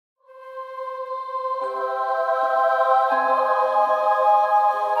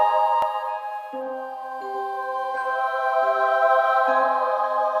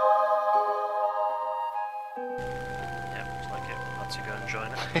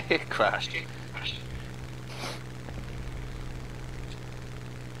It crashed.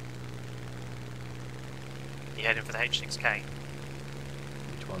 You heading for the H6K?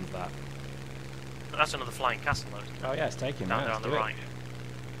 Which one's that? That's another flying castle though. Oh yeah, it's taking Down that. there on the right.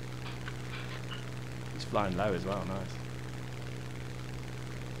 It's flying low as well, nice.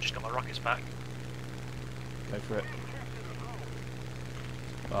 Just got my rockets back. Go for it.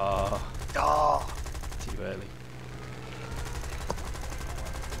 Oh, Oh! too early.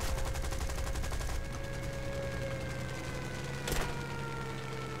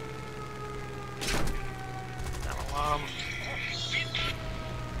 Alarm.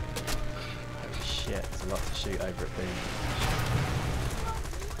 Holy shit, there's a lot to shoot over at B.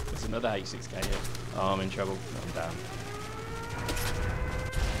 There's another H6K here. Oh, I'm in trouble. I'm down.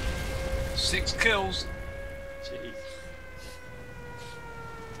 6 kills. Jeez.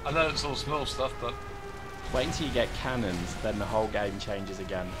 I know it's all small stuff, but Wait until you get cannons, then the whole game changes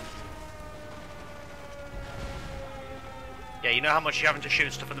again. Yeah, you know how much you're having to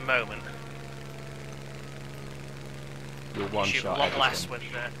shoot stuff at the moment? You'll You one shoot shot a lot everything. less with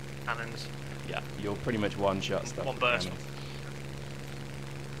cannons. Yeah, you'll pretty much one shot stuff. One with burst. cannons.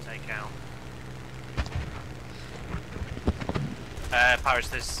 Take out. Pyrex,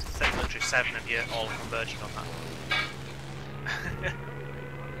 there's literally 7 of you all converging on that.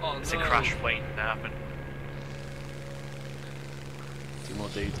 oh It's no. a crash waiting to happen. 2 more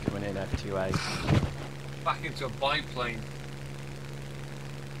dudes coming in, F2A. Back into a biplane.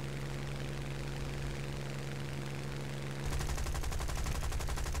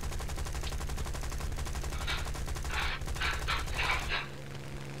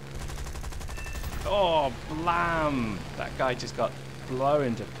 Oh, blam! That guy just got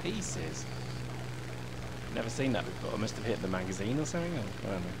blown to pieces. Never seen that before. I must have hit the magazine or something. I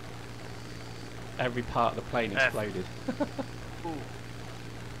don't know. Every part of the plane exploded. Ooh.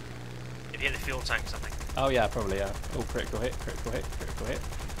 If you hit the fuel tank or something. Oh yeah, probably yeah. Oh, critical hit, critical hit, critical hit.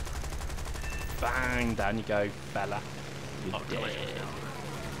 Bang! Down you go, fella. You're Oh, dead. collision.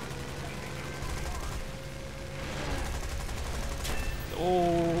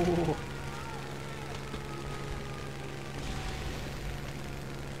 Oh!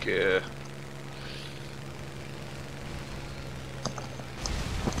 Yeah.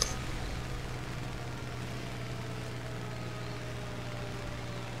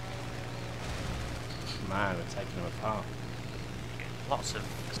 Man, we're taking them apart. Lots of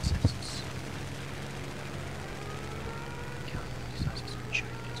assists.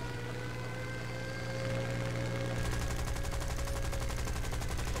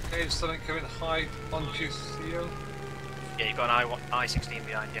 Okay, is something coming high onto Theo? Yeah, you've got an I-16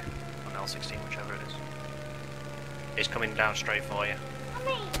 behind you. An L-16, whichever it is. It's coming down straight for you.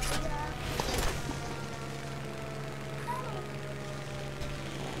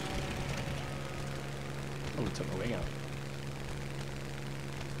 Oh, we took my wing out.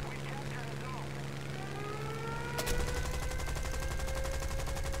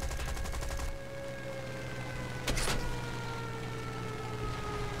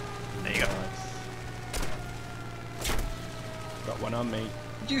 There you go. Nice. Got one on me.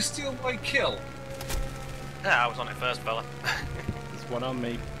 Did you steal my kill? Yeah, I was on it first, fella. There's one on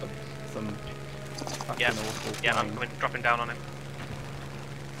me. Some fucking Yeah, awful yeah, I'm plane. dropping down on him.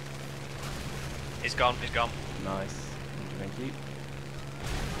 He's gone, he's gone. Nice. Thank you.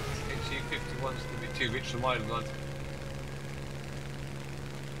 HE-51's going to be too rich for my blood.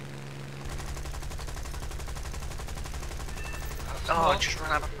 Oh, I just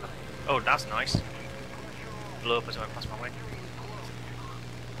ran out of... Oh, that's nice. Blew up as I went past my way.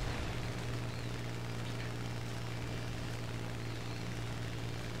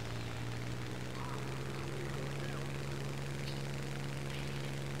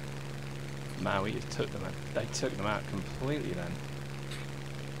 Man, we just took them out. They took them out completely then.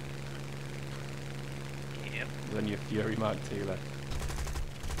 Yep. Then your Fury Mark II left.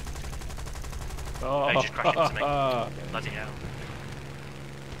 Oh, he just crashed into me. Oh, Bloody hell.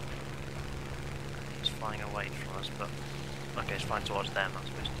 He's flying away from us, but... Okay, he's flying towards them, that's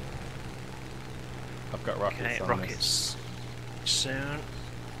good. I've got rockets Okay, on rockets soon. this.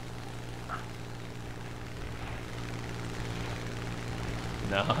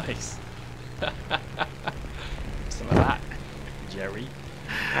 Nice. Some of that, Jerry.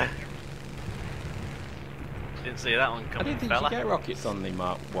 Didn't see that one I coming, didn't think fella. you get rockets on the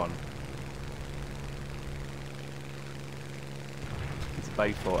Mark 1. It's a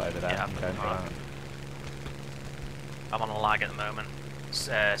Beaufort over there. Yeah, I'm going for Mark. that. I'm on a lag at the moment.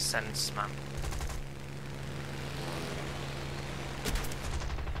 Sense, man.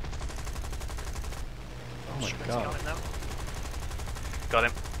 Oh my Straight god. going, though. Got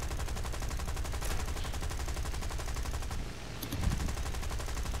him.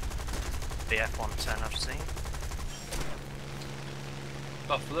 The F-110 I've seen.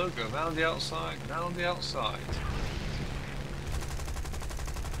 Buffalo, go round the outside, round the outside.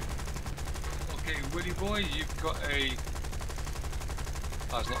 Okay, Willy boy, you've got a...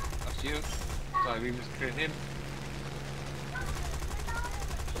 That's not, that's you. Sorry, we must clear him.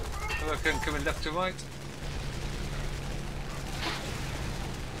 Hurricane coming left to right.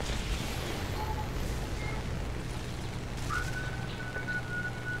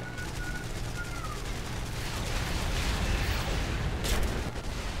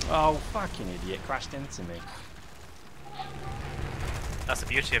 Oh, fucking idiot, crashed into me. That's the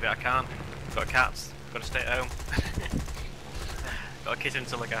beauty of it, I can't. I've got cats, got to stay at home. Got a kitten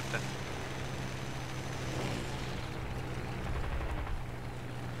to look after.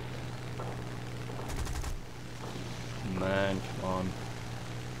 Man, come on.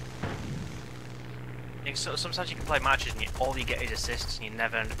 So, sometimes you can play matches and all you get is assists and you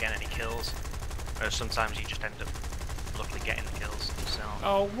never end up getting any kills. Whereas sometimes you just end up luckily getting the kills yourself.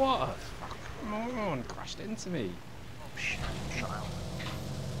 Oh, what a fucking moron, crashed into me. Oh shit, child.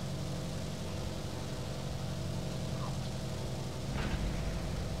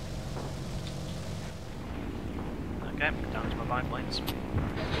 Okay, down to my biplanes.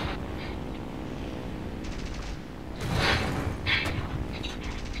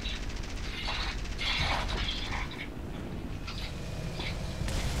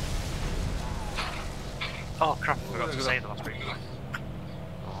 Oh crap, I forgot to say the last week.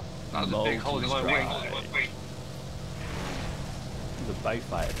 That's a big hole in my wing. There's a bow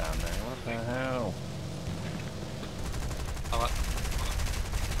fighter down there, what the hell? Alright.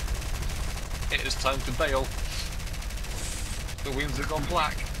 It is time to bail. The wings have gone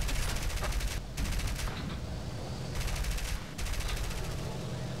black.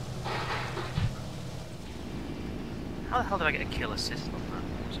 How the hell did I get a kill assist on that?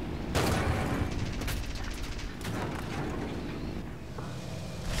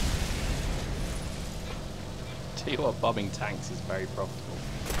 Tell you what, bombing tanks is very profitable.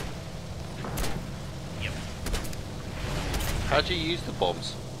 Yep. How do you use the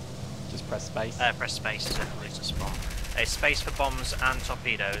bombs? Just press space. Press space to release a spawn. It's space for bombs and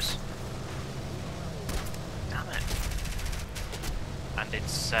torpedoes. Damn it. And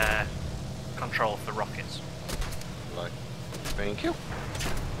it's control for rockets. Right. Thank you.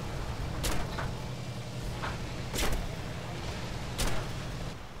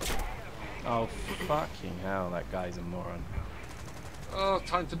 Oh, fucking hell, that guy's a moron. Oh,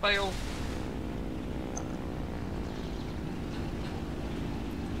 time to bail.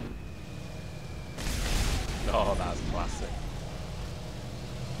 Oh, that's classic.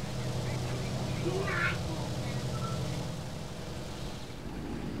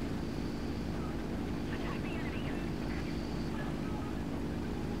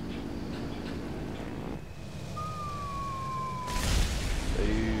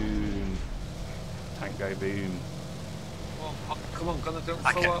 Boom. Tank go boom. Oh, come on, Gunner, don't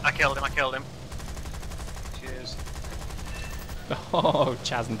throw up. I killed him. Cheers. Oh,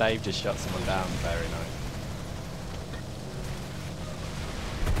 Chaz and Dave just shot someone down. Very nice.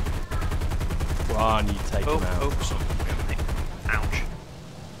 Go on, you take him out. Oops. Ouch.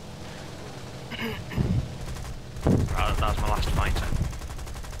 Right, that was my last fighter.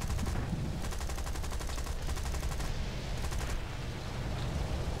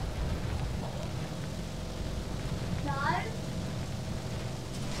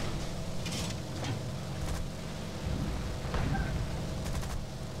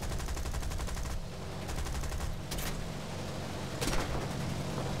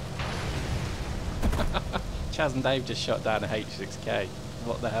 Chaz and Dave just shot down a H6K.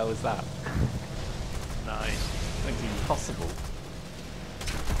 What the hell is that? Nice. That's impossible.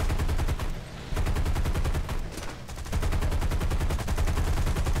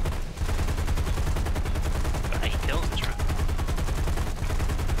 Got 8 kills this round.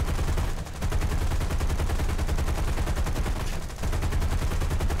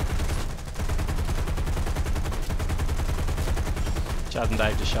 Chaz and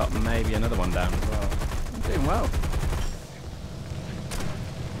Dave just shot maybe another one down as well. I'm doing well.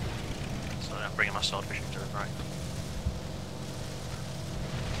 So I'm bringing my swordfish to the right.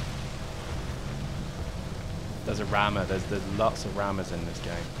 There's a rammer. There's lots of rammers in this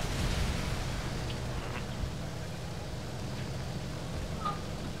game.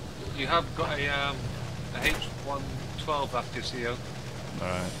 You have got a H112 active CO.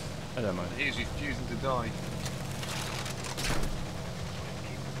 Alright. I don't mind. He's refusing to die.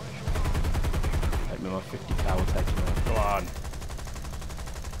 Take me my 50 cal will take him out. Go on.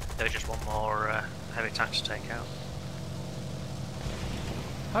 There's just one more heavy tank to take out.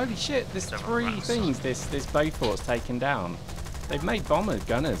 Holy shit, there's Several 3 rounds. things this Beaufort's taken down. They've made bomber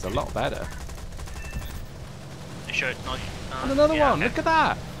gunners a lot better. You sure it's not? And another yeah, one, okay. look at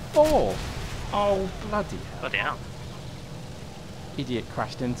that! 4! Oh, bloody hell. Bloody hell. Idiot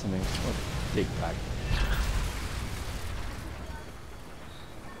crashed into me. What a dick bag.